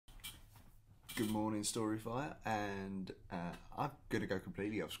Good morning, StoryFire, and I'm going to go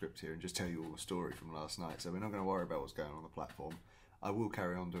completely off script here and just tell you all a story from last night, so we're not going to worry about what's going on the platform. I will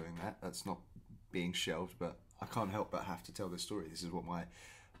carry on doing that, that's not being shelved, but I can't help but have to tell this story. This is what my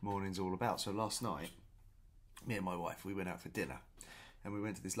morning's all about. So last night, me and my wife, we went out for dinner, and we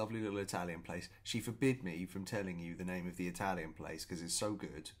went to this lovely little Italian place. She forbid me from telling you the name of the Italian place because it's so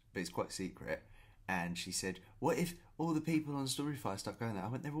good, but it's quite secret. And she said, what if all the people on StoryFire start going there? I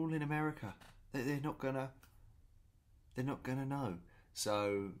went, they're all in America. They're not gonna know.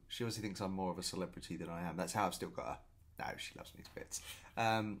 So she obviously thinks I'm more of a celebrity than I am. That's how I've still got her. No, she loves me to bits.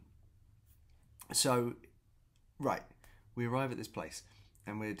 So, right, we arrive at this place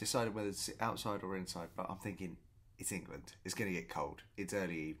and we're deciding whether to sit outside or inside, but I'm thinking, it's England. It's going to get cold. It's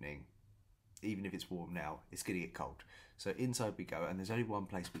early evening. Even if it's warm now, it's going to get cold. So inside we go, and there's only one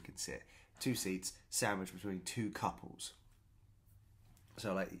place we can sit. 2 seats, sandwiched between 2 couples.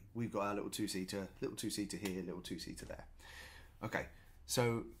 So like we've got our little two-seater here, little two-seater there. Okay,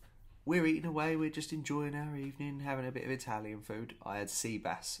 so we're eating away, we're just enjoying our evening, having a bit of Italian food. I had sea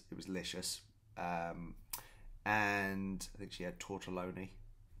bass, it was delicious. And I think she had tortelloni.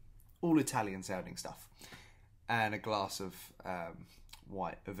 All Italian sounding stuff. And a glass of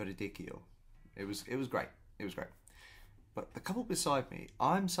white, a Verdicchio. It was great, it was great. But the couple beside me,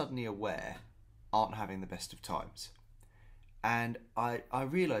 I'm suddenly aware, aren't having the best of times. And I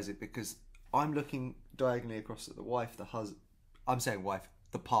realise it because I'm looking diagonally across at the wife, the husband, I'm saying wife,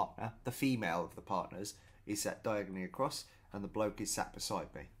 the partner, the female of the partners is sat diagonally across and the bloke is sat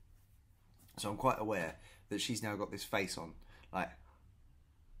beside me. So I'm quite aware that she's now got this face on, like,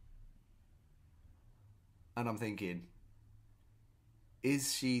 and I'm thinking,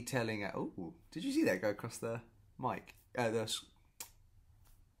 is she telling her, oh, did you see that go across the mic? It's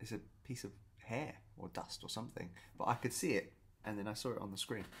a piece of hair or dust or something, but I could see it and then I saw it on the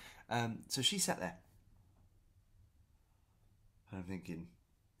screen. So she sat there and I'm thinking,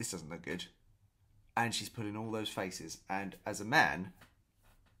 this doesn't look good. And she's putting all those faces, and as a man,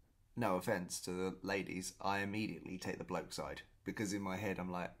 no offence to the ladies, I immediately take the bloke side because in my head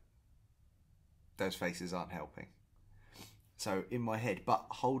I'm like, those faces aren't helping. So in my head, but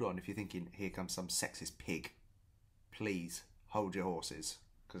hold on, if you're thinking here comes some sexist pig, please hold your horses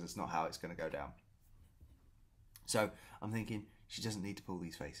because it's not how it's going to go down. So I'm thinking, she doesn't need to pull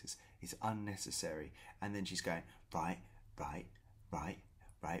these faces. It's unnecessary. And then she's going, right,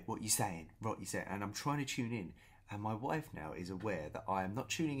 what you saying? What you saying? And I'm trying to tune in. And my wife now is aware that I am not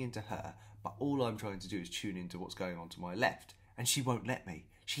tuning into her, but all I'm trying to do is tune into what's going on to my left. And she won't let me.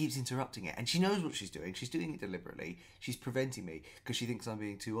 She keeps interrupting it. And she knows what she's doing. She's doing it deliberately. She's preventing me because she thinks I'm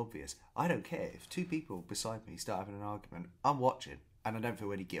being too obvious. I don't care. If 2 people beside me start having an argument, I'm watching. And I don't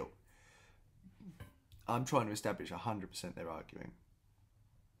feel any guilt. I'm trying to establish 100% they're arguing.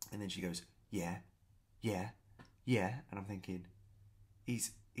 And then she goes, yeah. And I'm thinking,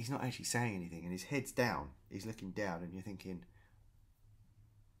 he's not actually saying anything. And his head's down. He's looking down. And you're thinking,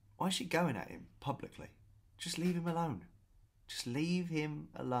 why is she going at him publicly? Just leave him alone. Just leave him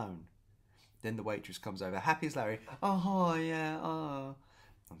alone. Then the waitress comes over, happy as Larry. Oh, hi, yeah, oh.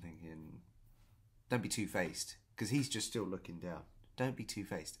 I'm thinking, don't be two-faced. Because he's just still looking down. Don't be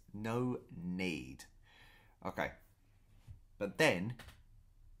two-faced. No need. Okay. But then,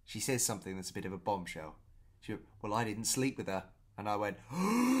 she says something that's a bit of a bombshell. She went, well, I didn't sleep with her. And I went,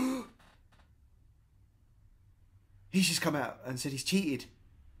 he's just come out and said he's cheated.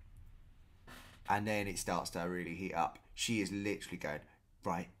 And then it starts to really heat up. She is literally going,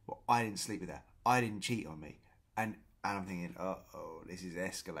 right, well, I didn't sleep with her. I didn't cheat on me. And I'm thinking, uh-oh, this is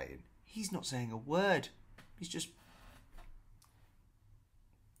escalating. He's not saying a word. He's just...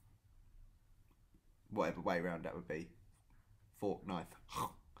 whatever way around that would be. Fork, knife.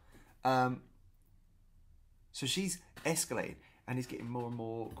 So she's escalating. And it's getting more and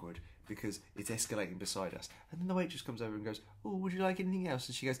more awkward because it's escalating beside us. And then the waitress comes over and goes, oh, would you like anything else?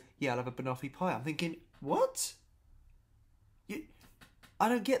 And she goes, yeah, I'll have a banoffee pie. I'm thinking, what? I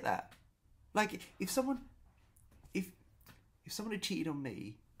don't get that. Like, if someone had cheated on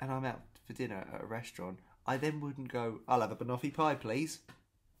me and I'm out for dinner at a restaurant, I then wouldn't go, I'll have a banoffee pie, please.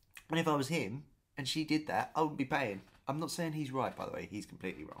 And if I was him and she did that, I wouldn't be paying. I'm not saying he's right, by the way. He's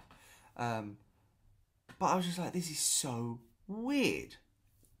completely wrong. But I was just like, this is so weird.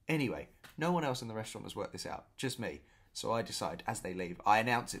 Anyway, no one else in the restaurant has worked this out, just me. So I decide, as they leave, I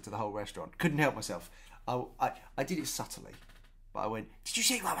announce it to the whole restaurant. Couldn't help myself. I did it subtly, but I went, did you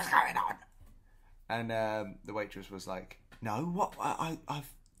see what was going on? And the waitress was like, no, what?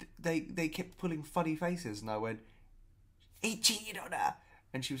 They kept pulling funny faces, and I went, he cheated on her.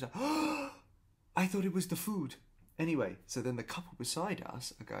 And she was like, oh, I thought it was the food. Anyway, so then the couple beside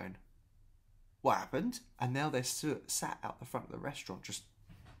us are going, what happened? And now they're sat out the front of the restaurant just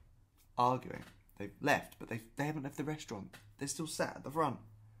arguing. They've left, but they haven't left the restaurant. They're still sat at the front.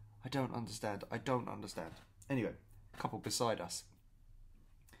 I don't understand. I don't understand. Anyway, couple beside us.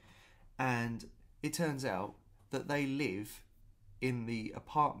 And it turns out that they live in the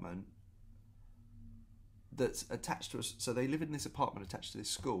apartment that's attached to us. So they live in this apartment attached to this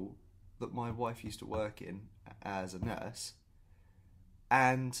school that my wife used to work in as a nurse.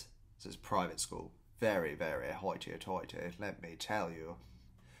 And so it's a private school. Very, very hoity-toity, let me tell you.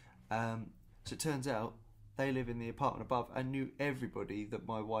 So it turns out they live in the apartment above and knew everybody that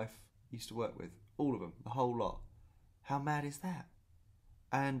my wife used to work with. All of them, the whole lot. How mad is that?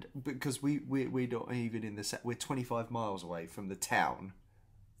 And because we're not even in the set, we're 25 miles away from the town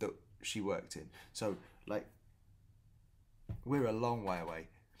that she worked in. So like, we're a long way away.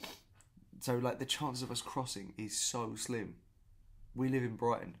 So like, the chance of us crossing is so slim. We live in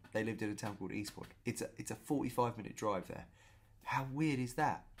Brighton. They lived in a town called Eastbourne. It's a 45-minute drive there. How weird is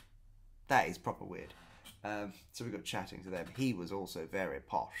that? That is proper weird. So we got chatting to them. He was also very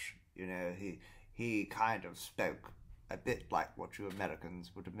posh. You know, he kind of spoke a bit like what you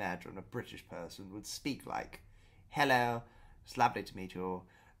Americans would imagine a British person would speak like. Hello, it's lovely to meet you.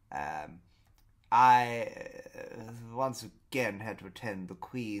 I once again had to attend the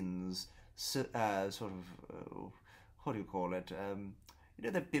Queen's sort of, what do you call it? You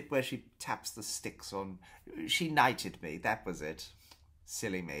know the bit where she taps the sticks on... She knighted me, that was it.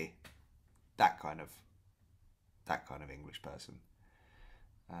 Silly me. That kind of English person.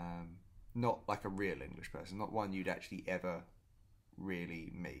 Not like a real English person, not one you'd actually ever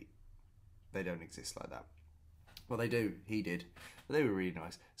really meet. They don't exist like that. Well, they do. He did. But they were really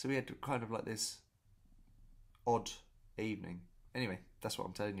nice. So we had kind of like this odd evening. Anyway, that's what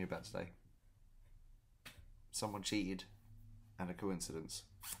I'm telling you about today. Someone cheated and a coincidence.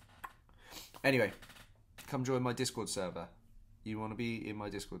 Anyway, come join my Discord server. You want to be in my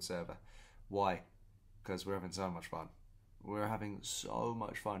Discord server. Why? Because we're having so much fun. We're having so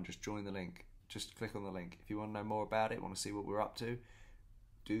much fun. Just join the link. Just click on the link. If you want to know more about it, want to see what we're up to,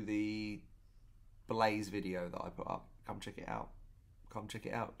 do the Blaze video that I put up. Come check it out. Come check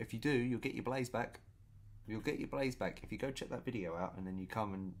it out. If you do, you'll get your Blaze back. You'll get your Blaze back. If you go check that video out and then you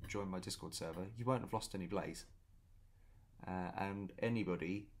come and join my Discord server, you won't have lost any Blaze. And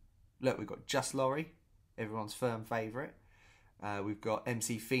anybody... Look, we've got Just Laurie, everyone's firm favourite. We've got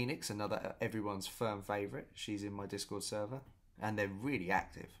MC Phoenix, another everyone's firm favourite. She's in my Discord server. And they're really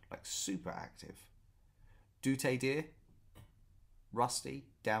active, like super active. Dute Deer, Rusty,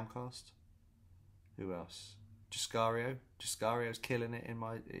 Downcast. Who else? Jascario. Jascario's killing it in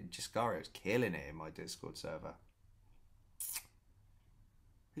my Discord server.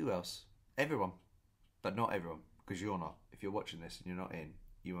 Who else? Everyone. But not everyone, because you're not. If you're watching this and you're not in,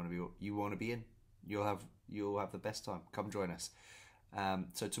 you want to be in. You'll have the best time. Come join us.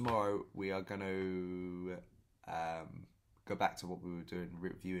 So tomorrow we are going to go back to what we were doing,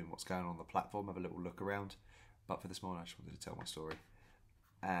 reviewing what's going on the platform, have a little look around. But for this morning, I just wanted to tell my story.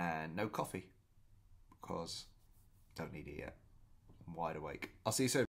 And no coffee, because I don't need it yet. I'm wide awake. I'll see you soon.